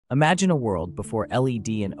Imagine a world before LED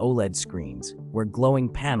and OLED screens, where glowing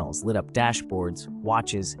panels lit up dashboards,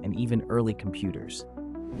 watches, and even early computers.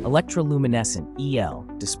 Electroluminescent (EL)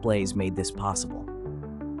 displays made this possible.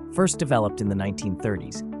 First developed in the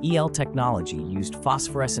 1930s, EL technology used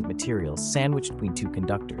phosphorescent materials sandwiched between two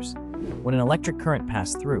conductors. When an electric current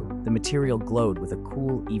passed through, the material glowed with a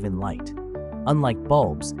cool, even light. Unlike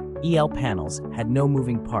bulbs, EL panels had no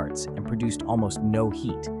moving parts and produced almost no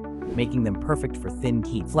heat, making them perfect for thin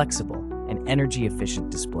heat, flexible, and energy-efficient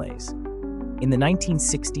displays. In the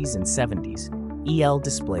 1960s and 70s, EL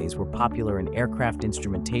displays were popular in aircraft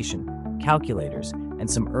instrumentation, calculators, and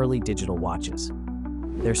some early digital watches.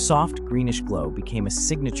 Their soft greenish glow became a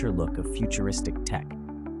signature look of futuristic tech.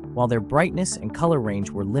 While their brightness and color range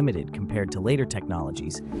were limited compared to later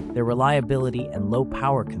technologies, their reliability and low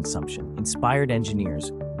power consumption inspired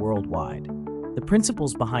engineers worldwide. The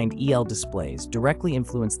principles behind EL displays directly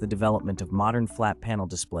influenced the development of modern flat panel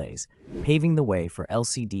displays, paving the way for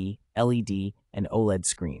LCD, LED, and OLED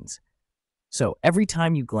screens. So, every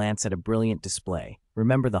time you glance at a brilliant display,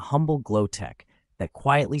 remember the humble glow tech that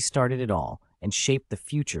quietly started it all and shaped the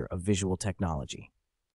future of visual technology.